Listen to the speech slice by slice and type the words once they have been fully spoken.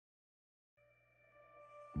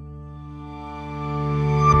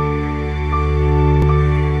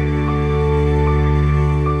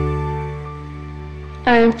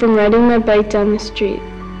from riding my bike down the street,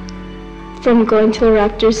 from going to the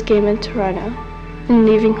Raptors game in Toronto, and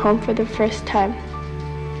leaving home for the first time.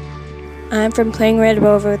 I am from playing Red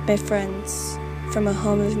Rover with my friends, from a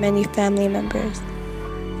home of many family members,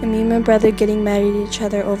 and me and my brother getting mad at each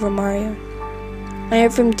other over Mario. I am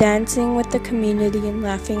from dancing with the community and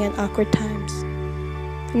laughing at awkward times,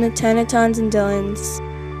 from the Tanatons and Delines.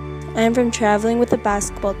 I am from traveling with the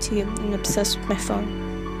basketball team and obsessed with my phone,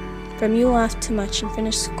 from you laugh too much and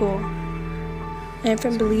finish school. I am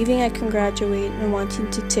from believing I can graduate and wanting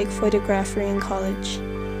to take photography in college,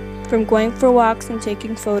 from going for walks and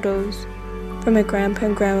taking photos, from my grandpa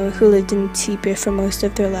and grandma who lived in Tibet for most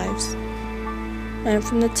of their lives. I am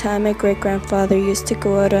from the time my great-grandfather used to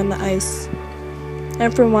go out on the ice. I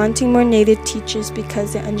am from wanting more native teachers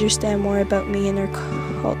because they understand more about me and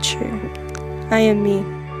our culture. I am me.